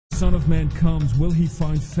Son of Man comes, will he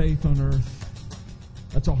find faith on earth?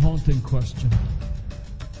 That's a haunting question.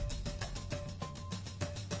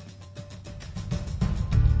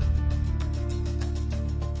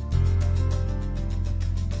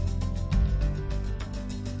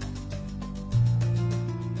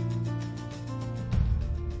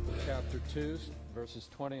 Chapter 2, verses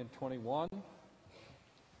 20 and 21.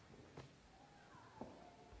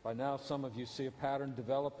 By now, some of you see a pattern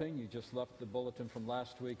developing. You just left the bulletin from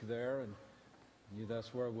last week there, and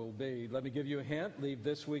that's where we'll be. Let me give you a hint. Leave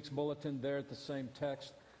this week's bulletin there at the same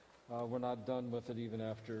text. We're not done with it even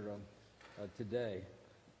after today.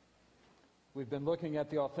 We've been looking at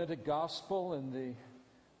the authentic gospel in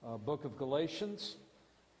the book of Galatians.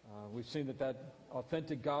 We've seen that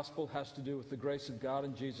authentic gospel has to do with the grace of God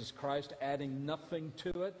in Jesus Christ, adding nothing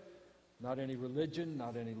to it. Not any religion,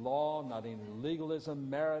 not any law, not any legalism,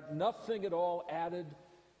 merit, nothing at all added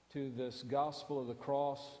to this gospel of the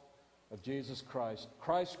cross of Jesus Christ.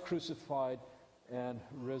 Christ crucified and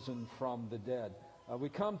risen from the dead. We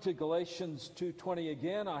come to Galatians 2:20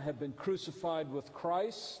 again. I have been crucified with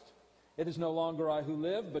Christ. It is no longer I who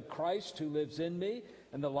live, but Christ who lives in me.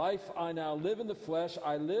 And the life I now live in the flesh,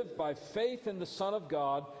 I live by faith in the Son of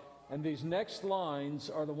God. And these next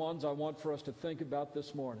lines are the ones I want for us to think about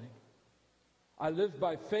this morning. I live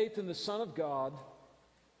by faith in the Son of God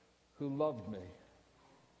who loved me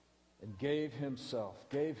and gave himself,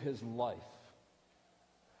 gave his life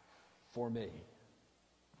for me.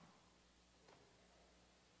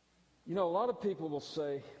 You know, a lot of people will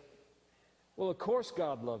say, well, of course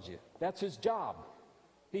God loves you. That's his job.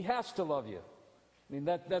 He has to love you. I mean,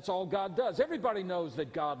 that's all God does. Everybody knows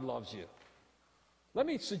that God loves you. Let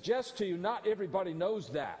me suggest to you, not everybody knows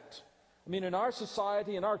that. I mean, in our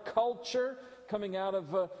society, in our culture, coming out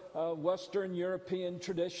of Western European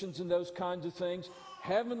traditions and those kinds of things,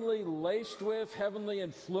 heavenly laced with, heavenly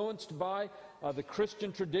influenced by the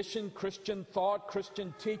Christian tradition, Christian thought,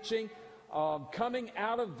 Christian teaching, coming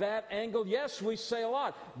out of that angle, yes, we say a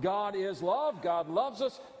lot. God is love. God loves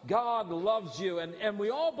us. God loves you. And we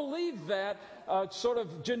all believe that sort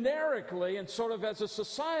of generically and sort of as a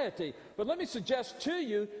society. But let me suggest to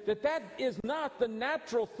you that that is not the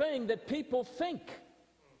natural thing that people think.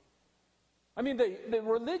 I mean, the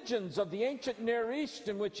religions of the ancient Near East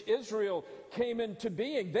in which Israel came into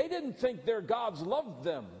being, they didn't think their gods loved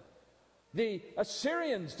them. The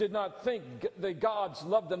Assyrians did not think the gods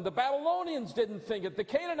loved them. The Babylonians didn't think it. The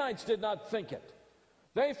Canaanites did not think it.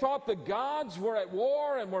 They thought the gods were at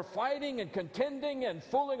war and were fighting and contending and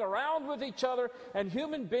fooling around with each other, and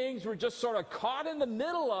human beings were just sort of caught in the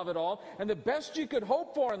middle of it all, and the best you could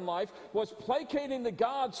hope for in life was placating the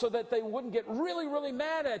gods so that they wouldn't get really, really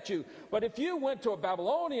mad at you. But if you went to a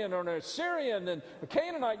Babylonian or an Assyrian and a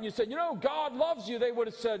Canaanite and you said, you know, God loves you, they would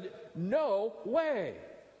have said, no way.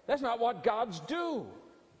 That's not what gods do.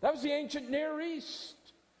 That was the ancient Near East.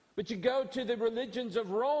 But you go to the religions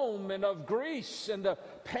of Rome and of Greece and the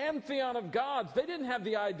pantheon of gods. They didn't have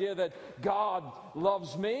the idea that God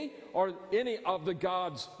loves me or any of the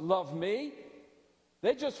gods love me.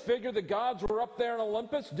 They just figured the gods were up there in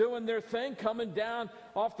Olympus doing their thing, coming down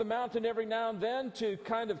off the mountain every now and then to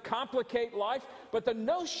kind of complicate life. But the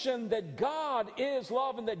notion that God is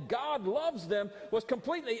love and that God loves them was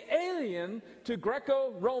completely alien to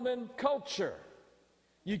Greco-Roman culture.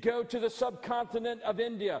 You go to the subcontinent of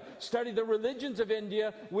India, study the religions of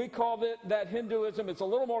India. We call it that Hinduism. It's a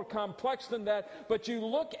little more complex than that. But you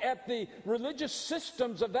look at the religious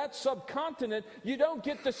systems of that subcontinent, you don't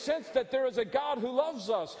get the sense that there is a God who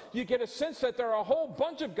loves us. You get a sense that there are a whole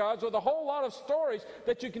bunch of gods with a whole lot of stories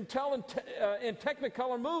that you can tell in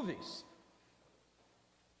Technicolor movies.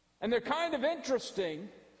 And they're kind of interesting,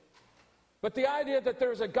 but the idea that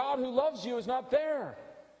there's a God who loves you is not there.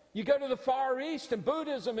 You go to the Far East and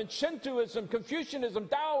Buddhism and Shintoism, Confucianism,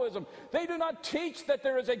 Taoism. They do not teach that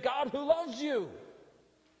there is a God who loves you.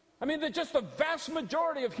 I mean, just the vast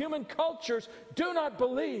majority of human cultures do not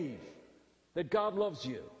believe that God loves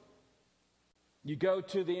you. You go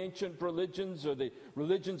to the ancient religions or the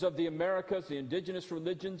religions of the Americas, the indigenous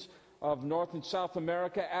religions of North and South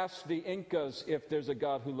America. Ask the Incas if there's a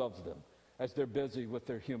God who loves them as they're busy with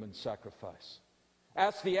their human sacrifice.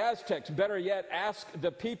 Ask the Aztecs, better yet, ask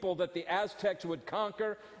the people that the Aztecs would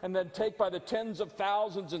conquer and then take by the tens of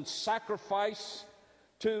thousands and sacrifice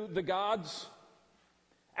to the gods.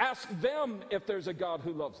 Ask them if there's a God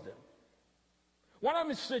who loves them. What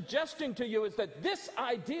I'm suggesting to you is that this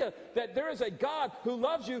idea that there is a God who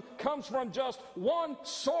loves you comes from just one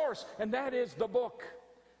source, and that is the book.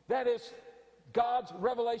 That is God's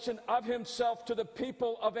revelation of himself to the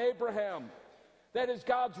people of Abraham. That is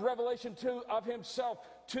God's revelation of himself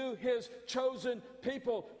to his chosen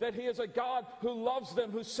people, that he is a God who loves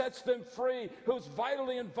them, who sets them free, who's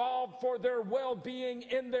vitally involved for their well-being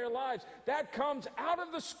in their lives. That comes out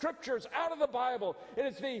of the Scriptures, out of the Bible. It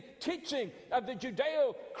is the teaching of the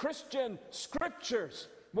Judeo-Christian Scriptures.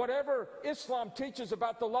 Whatever Islam teaches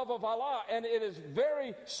about the love of Allah, and it is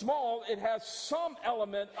very small, it has some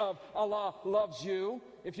element of Allah loves you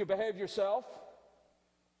if you behave yourself.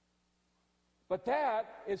 But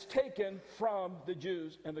that is taken from the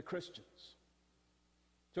Jews and the Christians.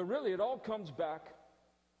 So really, it all comes back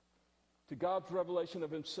to God's revelation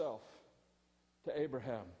of himself to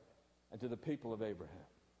Abraham and to the people of Abraham.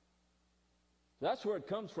 So that's where it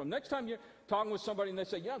comes from. Next time you're talking with somebody and they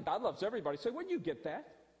say, yeah, God loves everybody, say, where did you get that?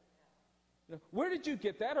 You know, where did you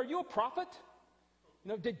get that? Are you a prophet?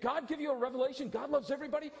 You know, did God give you a revelation? God loves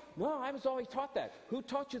everybody? No, I was always taught that. Who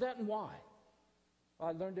taught you that and why? Well,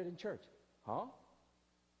 I learned it in church. Huh?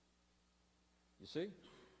 You see?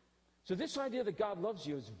 So this idea that God loves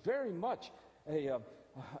you is very much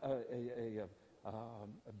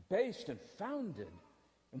based and founded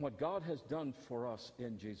in what God has done for us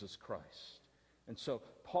in Jesus Christ. And so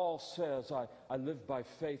Paul says, I live by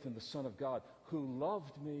faith in the Son of God who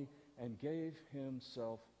loved me and gave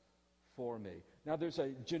himself for me. Now there's a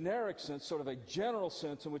generic sense, sort of a general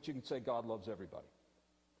sense in which you can say God loves everybody.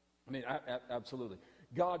 I mean, absolutely.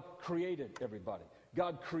 God created everybody.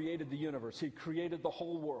 God created the universe. He created the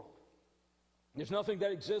whole world. There's nothing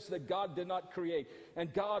that exists that God did not create.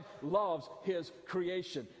 And God loves his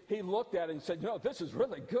creation. He looked at it and said, you know, this is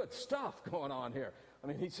really good stuff going on here. I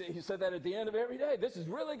mean, he said that at the end of every day. This is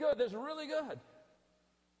really good. This is really good.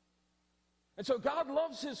 And so God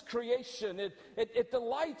loves his creation. It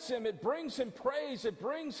delights him. It brings him praise. It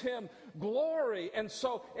brings him glory. And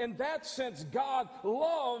so in that sense, God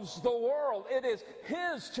loves the world. It is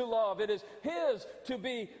his to love. It is his to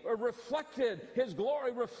be reflected, his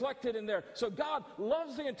glory reflected in there. So God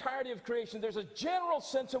loves the entirety of creation. There's a general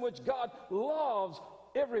sense in which God loves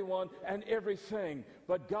everyone and everything.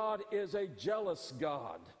 But God is a jealous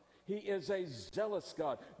God. He is a zealous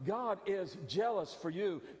God. God is jealous for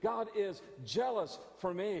you. God is jealous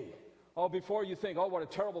for me. Oh, before you think, oh, what a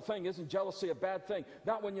terrible thing. Isn't jealousy a bad thing?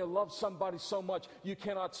 Not when you love somebody so much you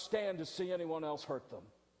cannot stand to see anyone else hurt them.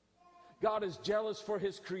 God is jealous for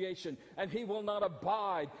his creation, and he will not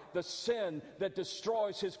abide the sin that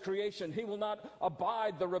destroys his creation. He will not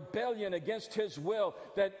abide the rebellion against his will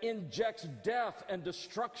that injects death and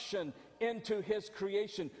destruction into his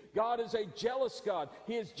creation. God is a jealous God.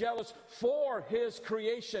 He is jealous for his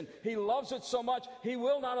creation. He loves it so much, he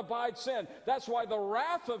will not abide sin. That's why the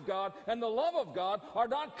wrath of God and the love of God are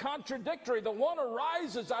not contradictory. The one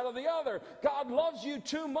arises out of the other. God loves you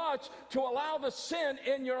too much to allow the sin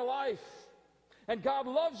in your life. And God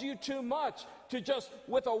loves you too much to just,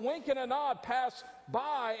 with a wink and a nod, pass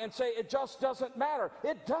by and say, it just doesn't matter.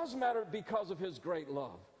 It does matter because of his great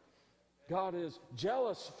love. God is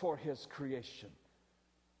jealous for his creation,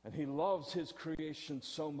 and he loves his creation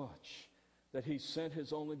so much that he sent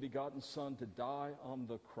his only begotten Son to die on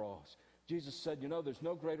the cross. Jesus said, you know, there's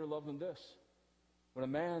no greater love than this. When a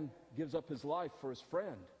man gives up his life for his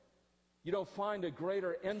friend, you don't find a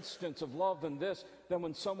greater instance of love than this, than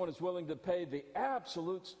when someone is willing to pay the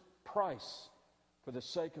absolute price for the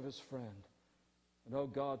sake of his friend. And oh,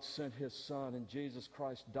 God sent his Son, and Jesus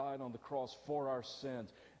Christ died on the cross for our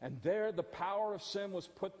sins. And there the power of sin was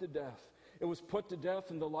put to death. It was put to death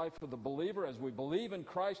in the life of the believer. As we believe in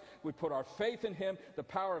Christ, we put our faith in him. The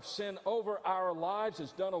power of sin over our lives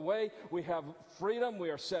is done away. We have freedom. We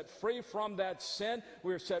are set free from that sin.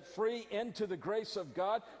 We are set free into the grace of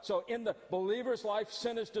God. So in the believer's life,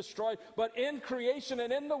 sin is destroyed. But in creation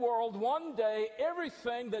and in the world, one day,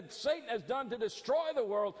 everything that Satan has done to destroy the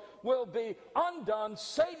world will be undone,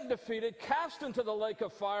 Satan defeated, cast into the lake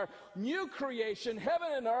of fire. New creation, heaven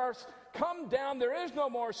and earth, come down. There is no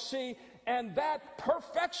more sea. And that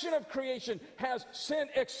perfection of creation has sin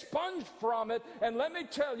expunged from it. And let me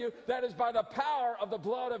tell you, that is by the power of the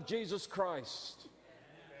blood of Jesus Christ.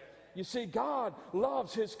 You see, God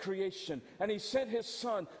loves his creation, and he sent his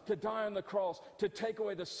Son to die on the cross to take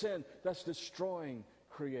away the sin that's destroying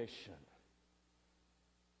creation.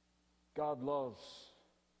 God loves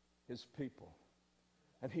his people,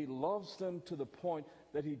 and he loves them to the point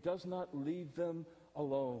that he does not leave them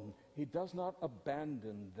alone. He does not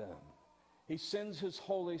abandon them. He sends his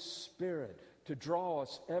Holy Spirit to draw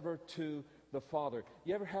us ever to the Father.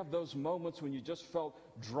 You ever have those moments when you just felt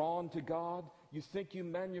drawn to God? You think you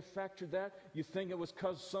manufactured that? You think it was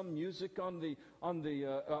because some music on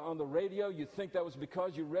the radio? You think that was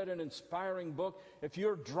because you read an inspiring book? If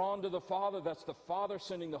you're drawn to the Father, that's the Father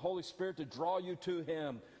sending the Holy Spirit to draw you to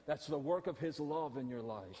Him. That's the work of His love in your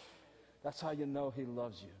life. That's how you know He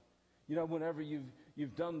loves you. You know, whenever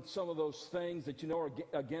you've done some of those things that you know are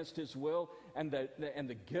against His will, and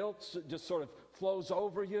the guilt just sort of flows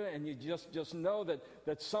over you, and you just know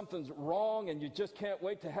that something's wrong, and you just can't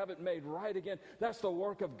wait to have it made right again. That's the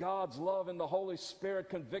work of God's love in the Holy Spirit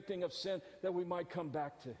convicting of sin, that we might come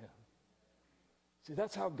back to Him. See,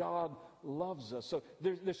 that's how God loves us. So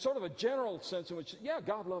there's sort of a general sense in which, yeah,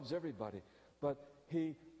 God loves everybody, but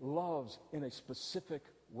He loves in a specific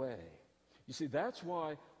way. You see, that's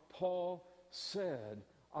why Paul said,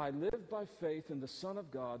 I live by faith in the Son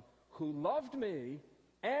of God who loved me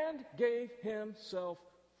and gave Himself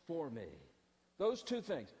for me. Those two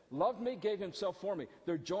things, loved me, gave Himself for me,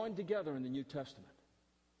 they're joined together in the New Testament.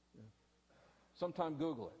 Sometime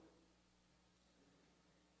Google it.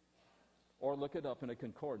 Or look it up in a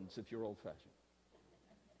concordance if you're old-fashioned.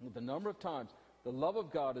 The number of times the love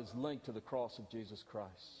of God is linked to the cross of Jesus Christ.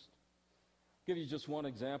 I'll give you just one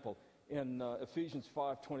example. In Ephesians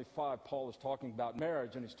 5:25, Paul is talking about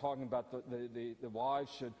marriage, and he's talking about the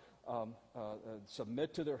wives should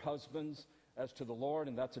submit to their husbands as to the Lord,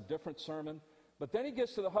 and that's a different sermon. But then he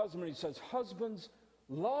gets to the husband, and he says, husbands,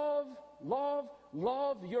 love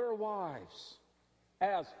your wives.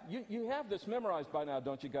 As, you have this memorized by now,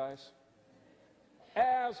 don't you guys?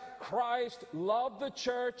 As Christ loved the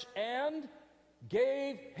church and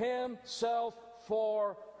gave Himself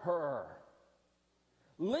for her.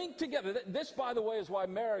 Linked together. This, by the way, is why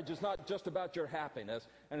marriage is not just about your happiness,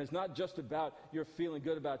 and it's not just about your feeling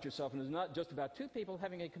good about yourself, and it's not just about two people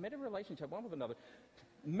having a committed relationship one with another.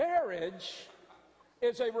 Marriage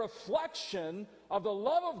is a reflection of the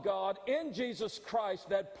love of God in Jesus Christ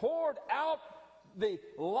that poured out the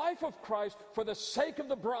life of Christ for the sake of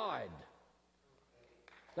the bride.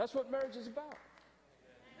 That's what marriage is about.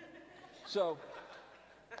 So,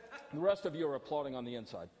 the rest of you are applauding on the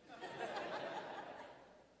inside.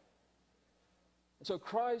 So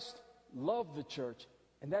Christ loved the church,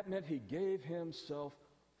 and that meant He gave Himself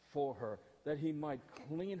for her, that He might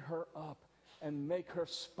clean her up and make her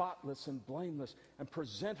spotless and blameless and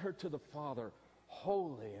present her to the Father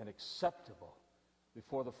holy and acceptable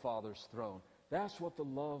before the Father's throne. That's what the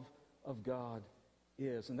love of God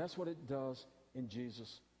is, and that's what it does in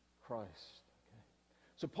Jesus Christ. Okay?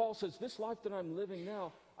 So Paul says, this life that I'm living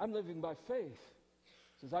now, I'm living by faith.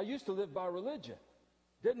 He says, I used to live by religion.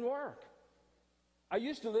 Didn't work. I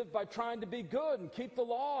used to live by trying to be good and keep the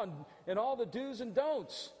law and all the do's and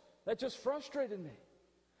don'ts. That just frustrated me.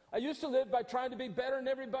 I used to live by trying to be better than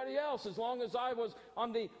everybody else, as long as I was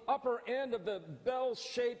on the upper end of the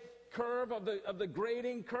bell-shaped curve of the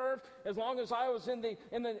grading curve, as long as I was in the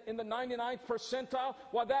 99th percentile.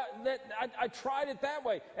 Well, I tried it that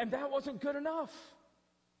way, and that wasn't good enough.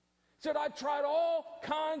 He said, I tried all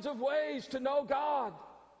kinds of ways to know God,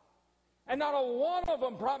 and not a one of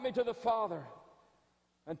them brought me to the Father.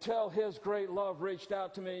 Until His great love reached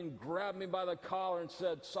out to me and grabbed me by the collar and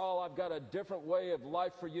said, Saul, I've got a different way of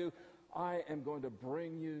life for you. I am going to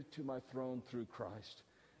bring you to my throne through Christ.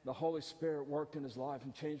 The Holy Spirit worked in his life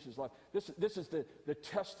and changed his life. This is the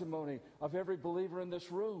testimony of every believer in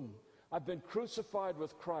this room. I've been crucified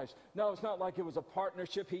with Christ. No, it's not like it was a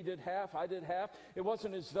partnership. He did half, I did half. It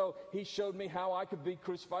wasn't as though He showed me how I could be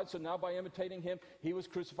crucified, so now by imitating Him, He was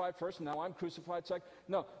crucified first, and now I'm crucified second.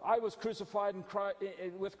 No, I was crucified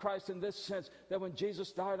with Christ in this sense, that when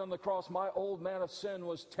Jesus died on the cross, my old man of sin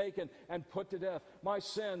was taken and put to death. My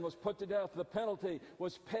sin was put to death. The penalty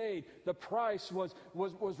was paid. The price was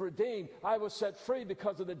redeemed. I was set free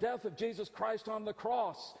because of the death of Jesus Christ on the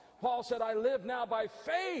cross. Paul said, I live now by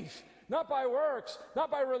faith, not by works,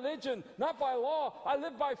 not by religion, not by law. I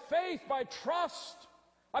live by faith, by trust.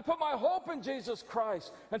 I put my hope in Jesus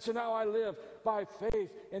Christ. And so now I live by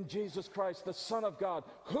faith in Jesus Christ, the Son of God,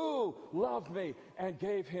 who loved me and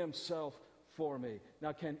gave Himself for me.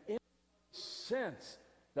 Now, can anyone sense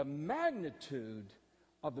the magnitude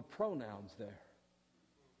of the pronouns there?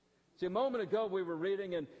 See, a moment ago we were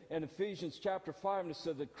reading in Ephesians chapter 5, and it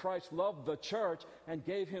said that Christ loved the church and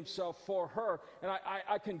gave Himself for her. And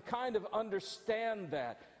I can kind of understand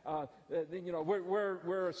that.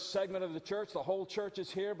 We're a segment of the church. The whole church is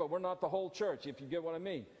here, but we're not the whole church, if you get what I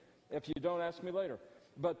mean. If you don't, ask me later.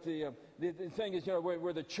 But the thing is,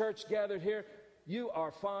 we're the church gathered here. You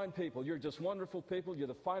are fine people. You're just wonderful people. You're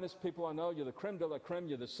the finest people I know. You're the creme de la creme.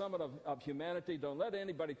 You're the summit of humanity. Don't let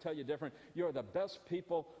anybody tell you different. You're the best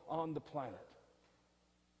people on the planet.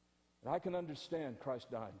 And I can understand Christ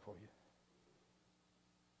dying for you.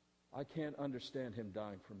 I can't understand him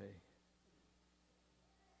dying for me.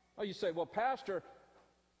 Oh, you say, well, Pastor,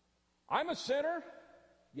 I'm a sinner.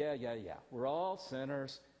 Yeah. We're all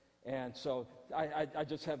sinners. And so I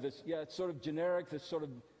just have this, it's sort of generic, this sort of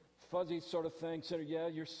fuzzy sort of thing. Sinner, yeah,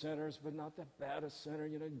 you're sinners, but not that bad a sinner.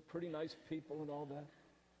 You know, you're pretty nice people and all that.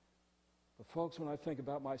 But folks, when I think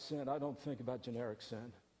about my sin, I don't think about generic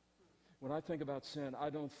sin. When I think about sin, I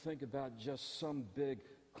don't think about just some big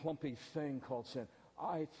clumpy thing called sin.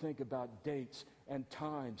 I think about dates and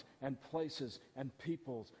times and places and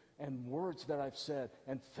peoples and words that I've said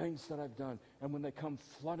and things that I've done. And when they come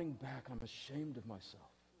flooding back, I'm ashamed of myself.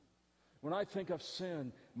 When I think of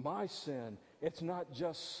sin, my sin, it's not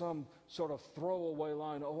just some sort of throwaway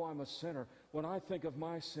line, oh, I'm a sinner. When I think of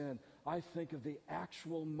my sin, I think of the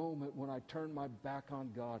actual moment when I turned my back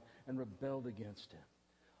on God and rebelled against him.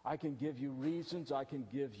 I can give you reasons, I can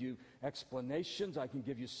give you explanations, I can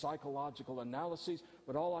give you psychological analyses,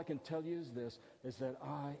 but all I can tell you is this, is that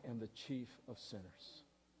I am the chief of sinners.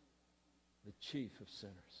 The chief of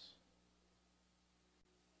sinners.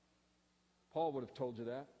 Paul would have told you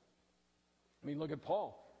that. I mean, look at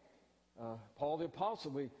Paul. Paul the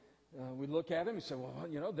Apostle, we look at him and say, well,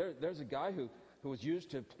 you know, there's a guy who was used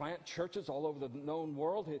to plant churches all over the known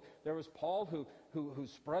world. There was Paul who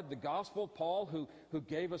spread the gospel, Paul who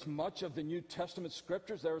gave us much of the New Testament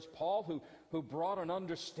scriptures. There was Paul who brought an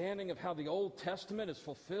understanding of how the Old Testament is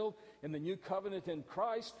fulfilled in the New Covenant in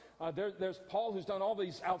Christ. There's Paul who's done all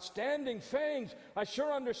these outstanding things. I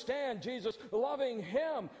sure understand Jesus loving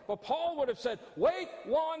him. But Paul would have said, wait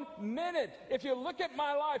 1 minute. If you look at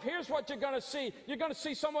my life, here's what you're going to see. You're going to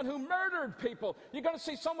see someone who murdered people. You're going to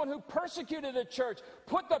see someone who persecuted the church,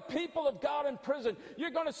 put the people of God in prison.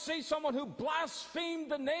 You're going to see someone who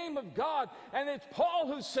blasphemed the name of God. And it's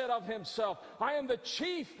Paul who said of himself, I am the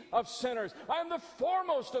chief of sinners. I am the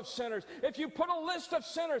foremost of sinners. If you put a list of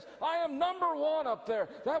sinners, I am number one up there.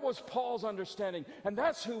 That was Paul's understanding. And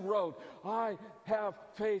that's who wrote, I have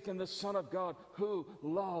faith in the Son of God who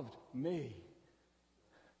loved me.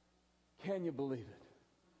 Can you believe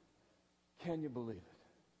it? Can you believe it?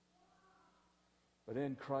 But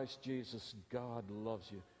in Christ Jesus, God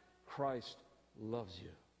loves you. Christ loves you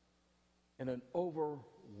in an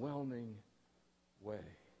overwhelming way.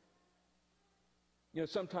 You know,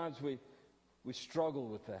 sometimes we struggle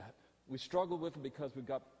with that. We struggle with it because we've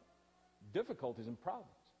got difficulties and problems.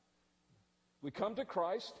 We come to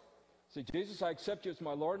Christ, say, Jesus, I accept you as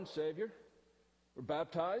my Lord and Savior. We're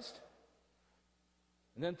baptized,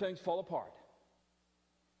 and then things fall apart.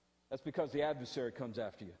 That's because the adversary comes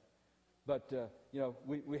after you. But, you know,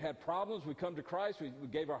 we had problems. We come to Christ. We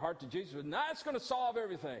gave our heart to Jesus. But now it's going to solve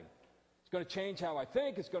everything. It's going to change how I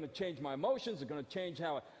think. It's going to change my emotions. It's going to change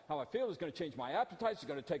how I feel. It's going to change my appetites. It's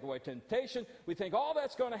going to take away temptation. We think all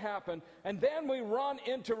that's going to happen. And then we run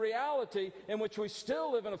into reality in which we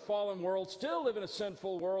still live in a fallen world, still live in a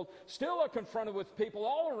sinful world, still are confronted with people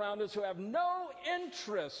all around us who have no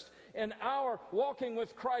interest in our walking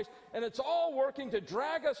with Christ, and it's all working to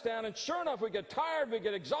drag us down. And sure enough, we get tired, we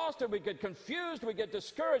get exhausted, we get confused, we get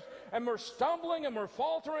discouraged, and we're stumbling and we're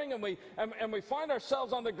faltering, and we find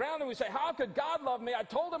ourselves on the ground, and we say, how could God love me? I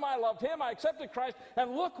told him I loved him, I accepted Christ,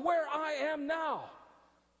 and look where I am now.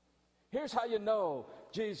 Here's how you know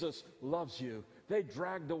Jesus loves you. They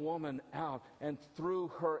dragged a woman out and threw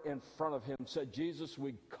her in front of him, said, Jesus,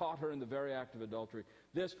 we caught her in the very act of adultery.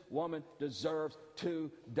 This woman deserves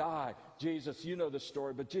to die. Jesus, you know the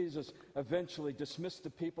story, but Jesus eventually dismissed the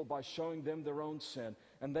people by showing them their own sin.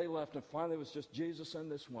 And they left, and finally it was just Jesus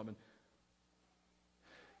and this woman.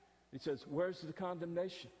 He says, where's the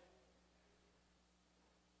condemnation?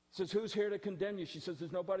 He says, who's here to condemn you? She says,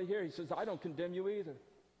 there's nobody here. He says, I don't condemn you either.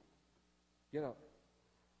 Get up.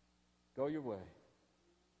 Go your way.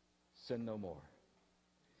 Sin no more.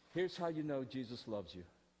 Here's how you know Jesus loves you.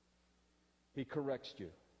 He corrects you,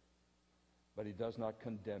 but he does not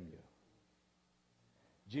condemn you.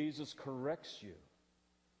 Jesus corrects you.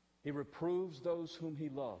 He reproves those whom he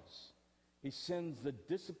loves. He sends the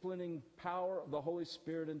disciplining power of the Holy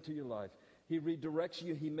Spirit into your life. He redirects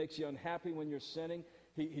you. He makes you unhappy when you're sinning.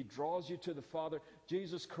 He draws you to the Father.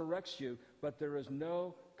 Jesus corrects you, but there is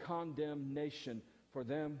no condemnation for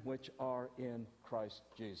them which are in Christ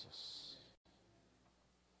Jesus.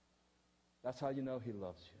 That's how you know he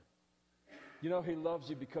loves you. You know he loves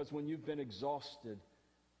you because when you've been exhausted,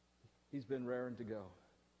 he's been raring to go.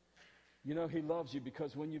 You know he loves you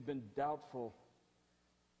because when you've been doubtful,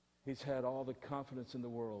 he's had all the confidence in the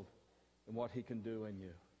world in what he can do in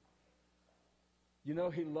you. You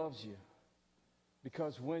know he loves you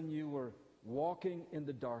because when you were walking in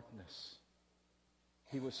the darkness,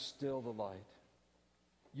 he was still the light.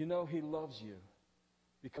 You know he loves you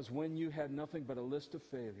Because when you had nothing but a list of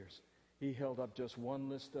failures, he held up just one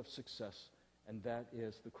list of success, and that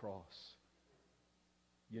is the cross.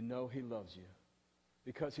 You know he loves you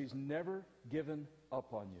because he's never given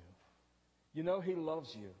up on you. You know he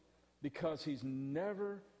loves you because he's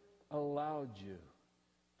never allowed you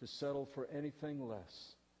to settle for anything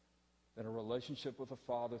less than a relationship with the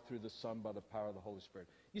Father through the Son by the power of the Holy Spirit.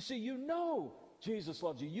 You see, you know Jesus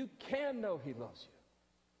loves you. You can know he loves you.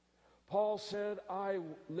 Paul said, I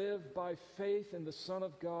live by faith in the Son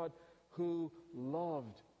of God who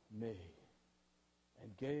loved me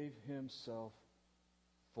and gave himself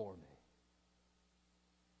for me.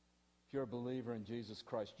 If you're a believer in Jesus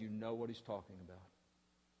Christ, you know what he's talking about.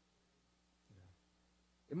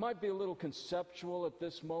 It might be a little conceptual at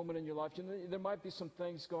this moment in your life. You know, there might be some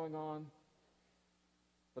things going on,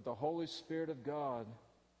 but the Holy Spirit of God,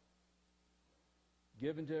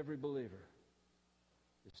 given to every believer,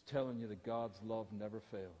 is telling you that God's love never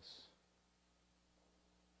fails.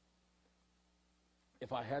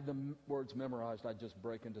 If I had the words memorized, I'd just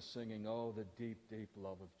break into singing, oh, the deep, deep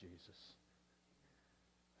love of Jesus.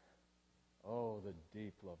 Oh, the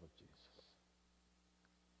deep love of Jesus.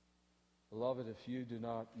 Beloved, if you do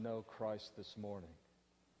not know Christ this morning,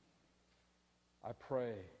 I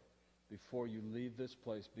pray before you leave this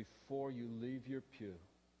place, before you leave your pew,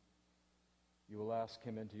 you will ask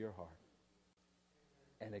him into your heart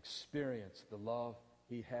and experience the love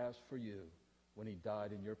he has for you when he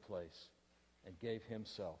died in your place and gave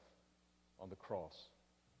himself on the cross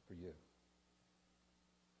for you.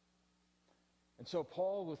 And so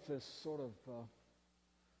Paul, with this sort of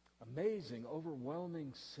amazing,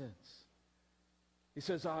 overwhelming sense, he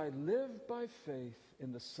says, I live by faith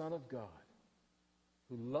in the Son of God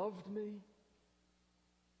who loved me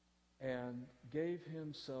and gave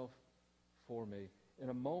himself for me. In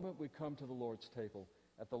a moment we come to the Lord's table.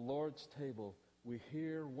 At the Lord's table, we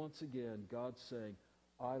hear once again God saying,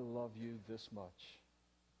 I love you this much.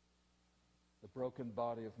 The broken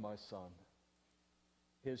body of my Son,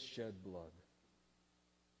 his shed blood.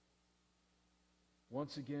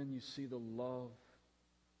 Once again, you see the love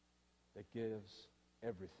that gives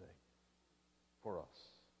everything for us.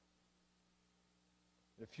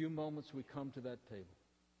 In a few moments, we come to that table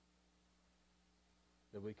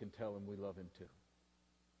that we can tell him we love him too.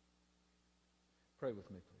 Pray with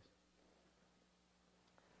me, please.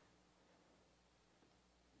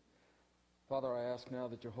 Father, I ask now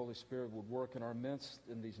that your Holy Spirit would work in our midst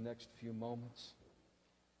in these next few moments.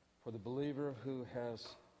 For the believer who has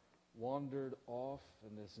wandered off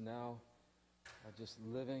and is now just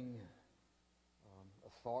living a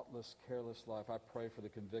thoughtless, careless life, I pray for the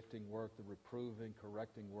convicting work, the reproving,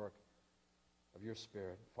 correcting work of your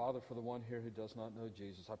Spirit. Father, for the one here who does not know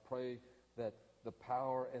Jesus, I pray that the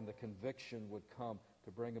power and the conviction would come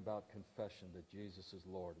to bring about confession that Jesus is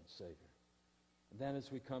Lord and Savior. And then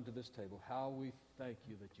as we come to this table, how we thank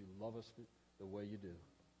you that you love us the way you do.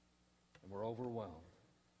 And we're overwhelmed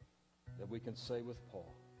that we can say with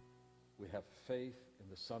Paul, we have faith in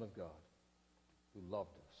the Son of God who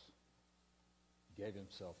loved us, gave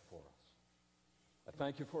himself for us. I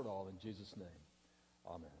thank you for it all in Jesus' name.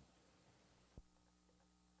 Amen.